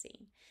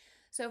enhancing.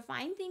 So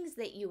find things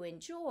that you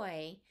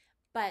enjoy,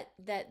 but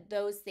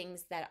those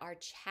things that are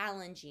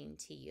challenging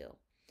to you.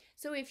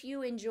 So if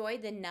you enjoy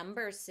the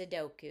number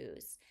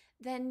Sudokus,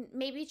 then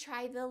maybe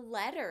try the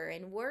letter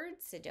and word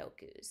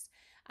Sudokus.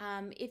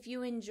 If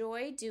you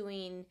enjoy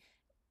doing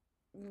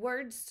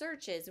word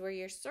searches where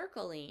you're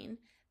circling,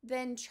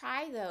 then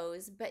try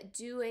those, but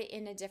do it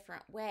in a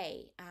different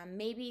way.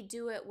 Maybe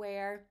do it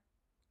where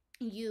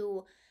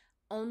you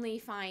only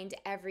find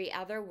every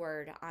other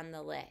word on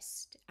the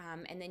list,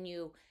 and then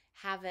you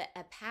have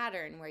a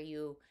pattern where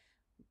you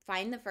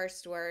find the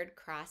first word,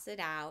 cross it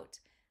out,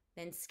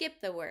 then skip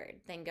the word,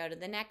 then go to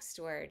the next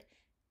word,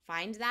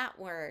 find that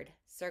word,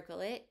 circle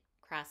it,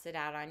 cross it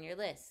out on your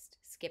list,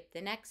 skip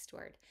the next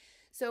word.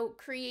 So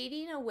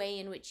creating a way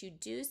in which you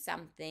do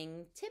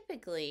something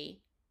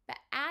typically, but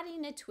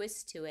adding a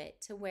twist to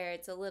it to where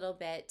it's a little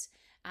bit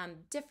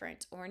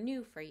different or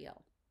new for you.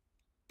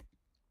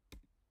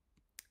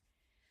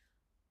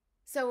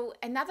 So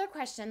another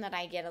question that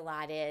I get a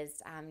lot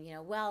is,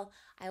 well,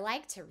 I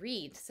like to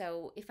read.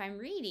 So if I'm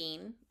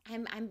reading,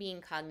 I'm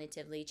being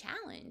cognitively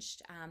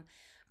challenged.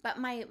 But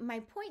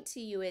my point to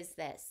you is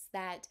this,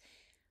 that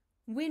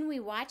when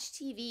we watch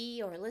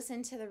TV or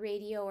listen to the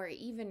radio or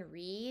even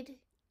read,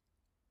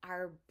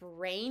 our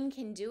brain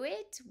can do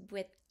it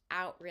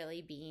without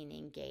really being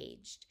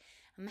engaged.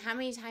 How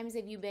many times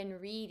have you been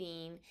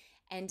reading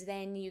and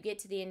then you get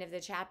to the end of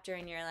the chapter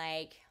and you're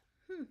like,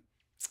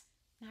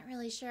 not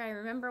really sure I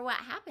remember what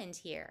happened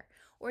here?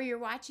 Or you're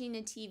watching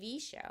a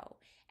TV show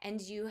and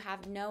you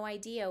have no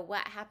idea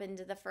what happened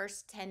to the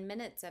first 10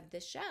 minutes of the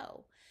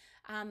show.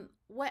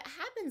 What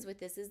happens with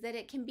this is that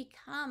it can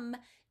become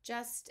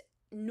just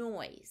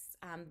noise,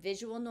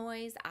 visual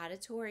noise,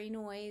 auditory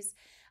noise.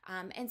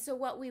 And so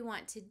what we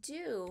want to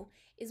do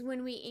is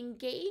when we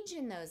engage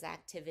in those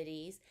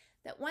activities,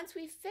 that once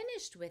we've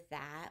finished with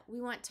that,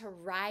 we want to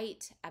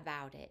write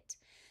about it.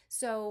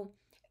 So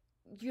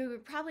you're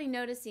probably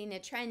noticing a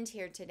trend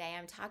here today.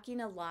 I'm talking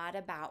a lot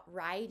about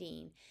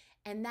writing,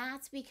 and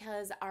that's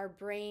because our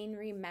brain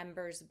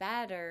remembers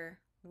better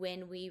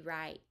when we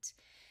write.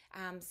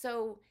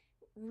 So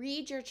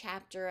read your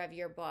chapter of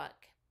your book,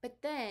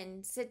 but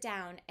then sit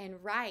down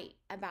and write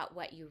about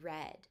what you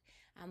read.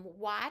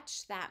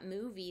 Watch that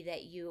movie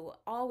that you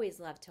always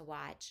love to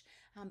watch,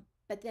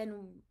 but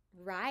then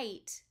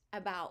write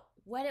about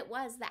what it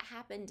was that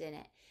happened in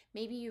it.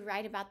 Maybe you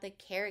write about the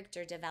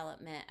character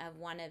development of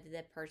one of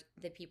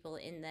the people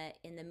in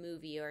the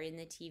movie or in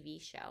the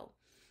TV show.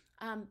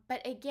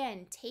 But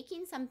again,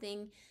 taking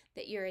something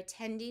that you're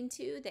attending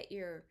to, that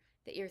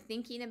you're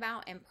thinking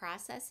about and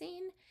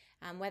processing,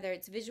 whether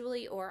it's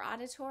visually or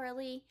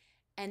auditorily,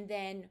 and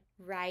then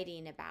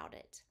writing about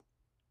it.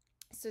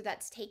 So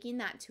that's taking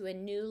that to a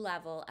new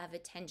level of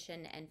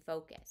attention and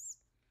focus.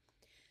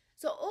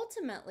 So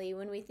ultimately,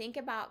 when we think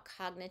about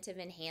cognitive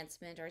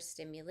enhancement or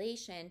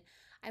stimulation,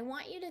 I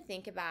want you to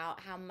think about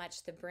how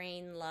much the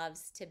brain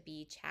loves to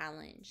be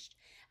challenged.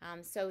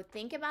 So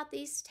think about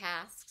these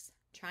tasks,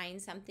 trying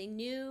something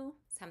new,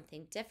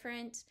 something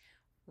different,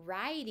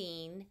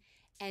 writing,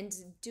 and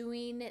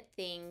doing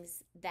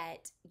things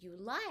that you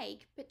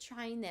like, but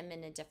trying them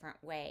in a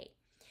different way.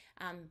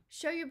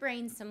 Show your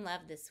brain some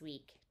love this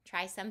week.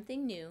 Try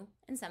something new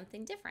and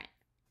something different.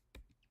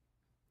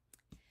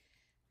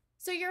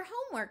 So your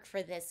homework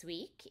for this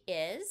week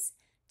is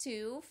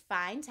to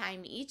find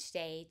time each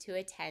day to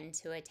attend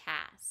to a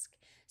task.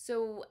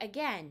 So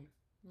again,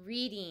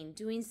 reading,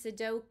 doing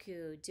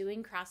Sudoku,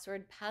 doing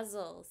crossword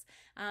puzzles,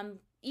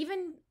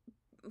 even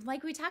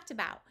like we talked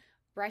about,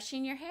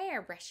 brushing your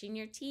hair, brushing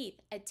your teeth.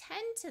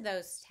 Attend to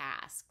those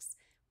tasks,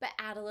 but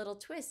add a little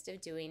twist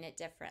of doing it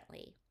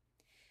differently.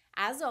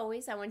 As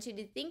always, I want you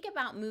to think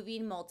about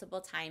moving multiple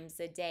times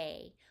a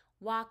day.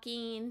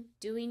 Walking,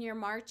 doing your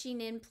marching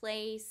in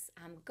place,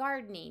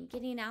 gardening,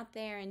 getting out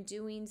there and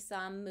doing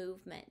some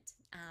movement.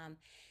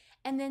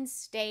 And then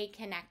stay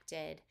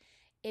connected.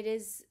 It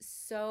is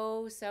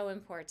so, so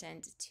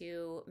important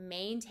to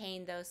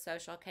maintain those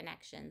social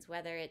connections,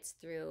 whether it's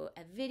through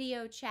a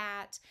video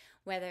chat,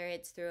 whether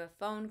it's through a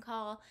phone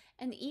call,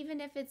 and even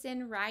if it's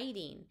in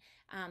writing.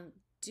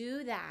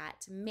 Do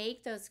that.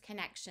 Make those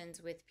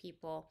connections with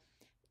people.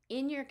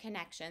 In your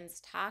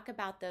connections, talk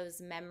about those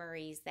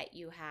memories that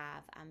you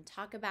have.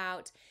 Talk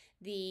about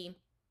the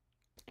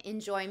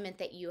enjoyment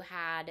that you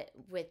had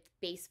with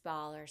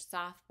baseball or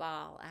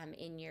softball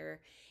in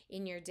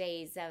your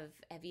days of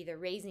either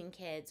raising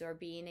kids or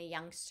being a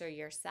youngster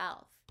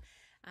yourself.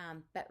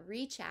 But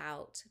reach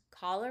out,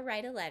 call or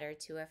write a letter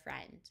to a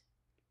friend.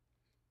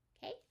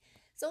 Okay?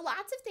 So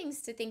lots of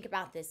things to think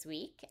about this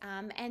week.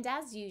 And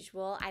as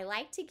usual, I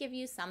like to give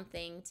you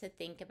something to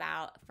think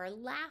about for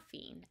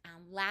laughing.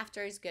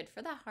 Laughter is good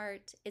for the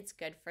heart. It's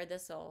good for the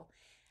soul.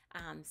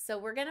 So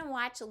we're going to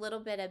watch a little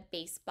bit of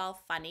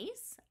baseball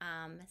funnies.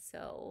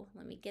 So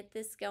let me get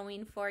this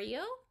going for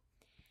you.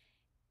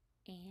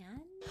 And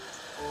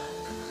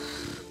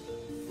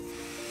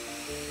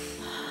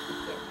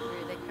get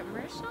through the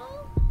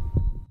commercial.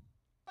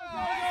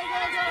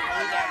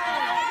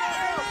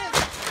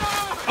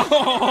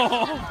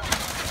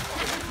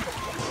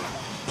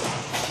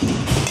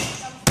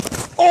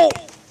 Oh!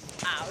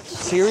 Ouch.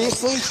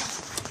 Seriously?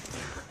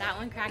 That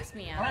one cracks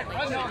me up. Like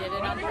she did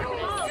it on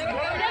purpose.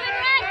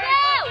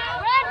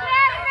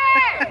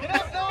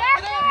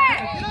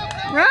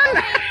 Run!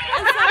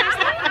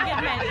 For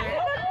good measure.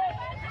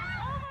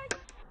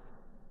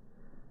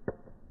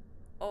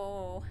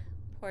 Oh,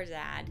 poor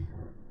Dad.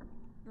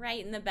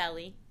 Right in the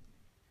belly.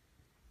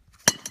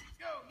 Go,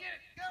 get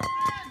it, go,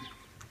 run!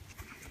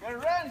 Gotta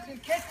run, it's gonna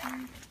catch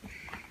you.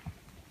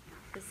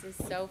 This is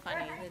so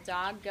funny. The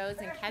dog goes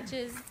and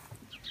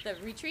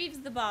retrieves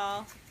the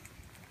ball.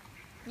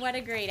 What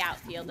a great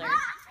outfielder.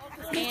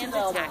 And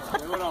the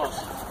tackle.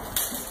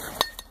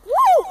 Woo!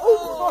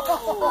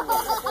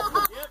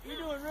 Oh. Yep, you're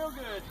doing real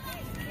good.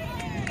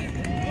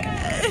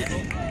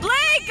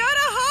 Blake, go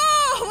to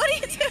home! What are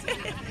you doing?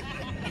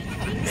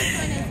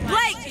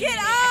 Blake, get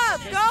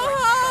up! Go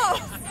home!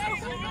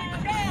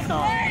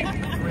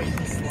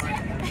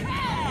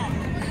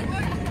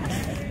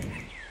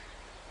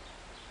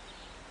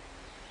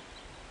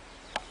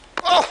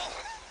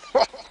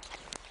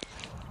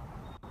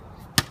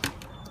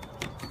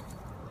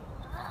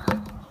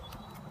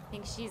 I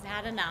think she's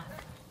had enough.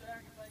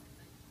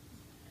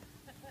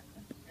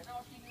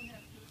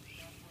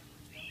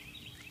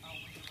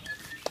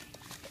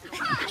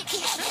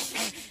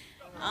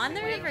 On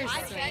the reverse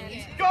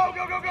swing. Go,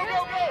 go, go, go, go,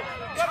 go!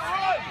 Gotta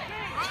run!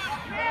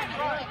 Run!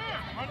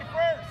 Run to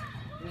first!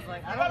 He's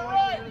like, I don't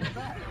want to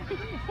run!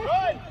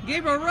 Run!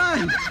 Give her a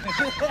run!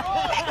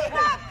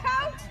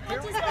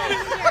 Here we go!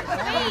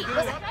 Wait.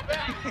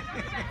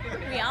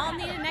 We all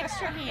need an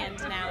extra hand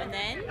now and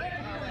then.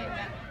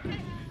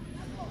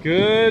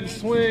 Good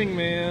swing,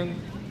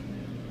 man.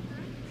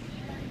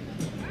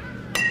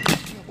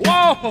 Wow!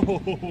 Whoa,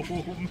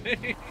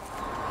 man.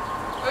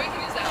 Or we can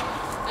use that one.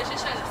 Let's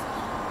just try this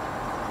one.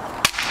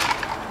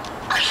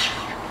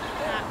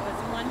 That was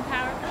one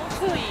powerful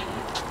swing.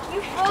 You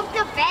broke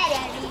the bed,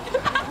 Eddie.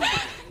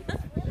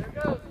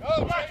 Go,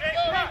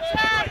 Chase,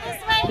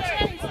 This way,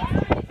 Chase.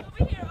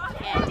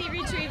 Andy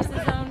retrieves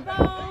his own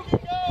ball.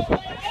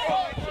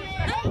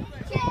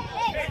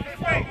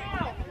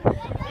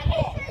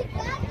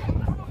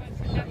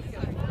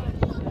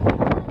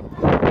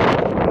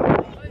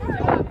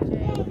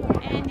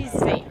 And he's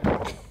safe.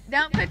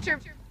 Don't put your...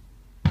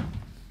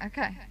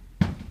 Okay.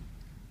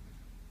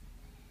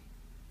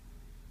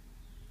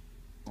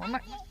 One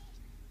more.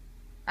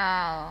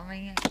 Oh,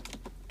 man.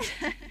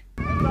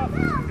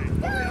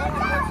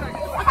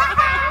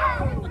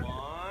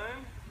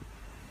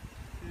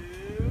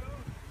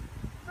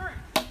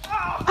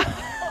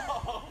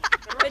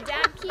 But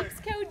Dad keeps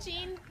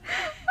coaching.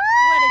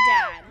 What a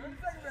dad.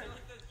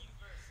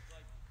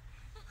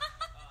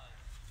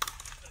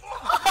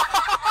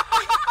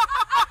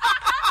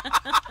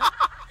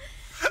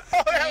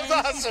 That was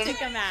awesome. Took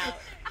him out.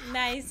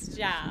 Nice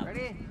job.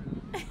 Ready?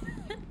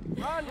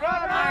 Run, All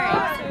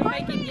right, so if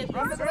I can get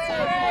this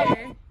up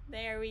here.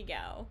 There we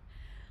go.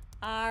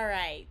 All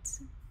right.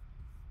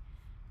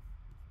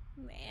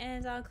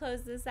 And I'll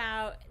close this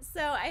out.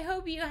 So I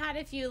hope you had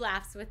a few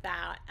laughs with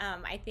that.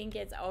 I think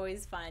it's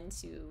always fun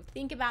to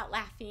think about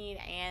laughing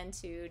and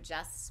to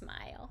just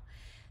smile.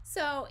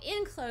 So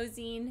in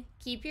closing,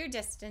 keep your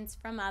distance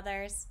from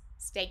others,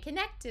 stay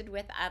connected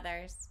with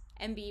others,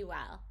 and be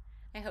well.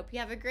 I hope you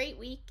have a great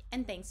week,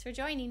 and thanks for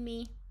joining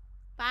me.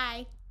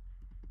 Bye.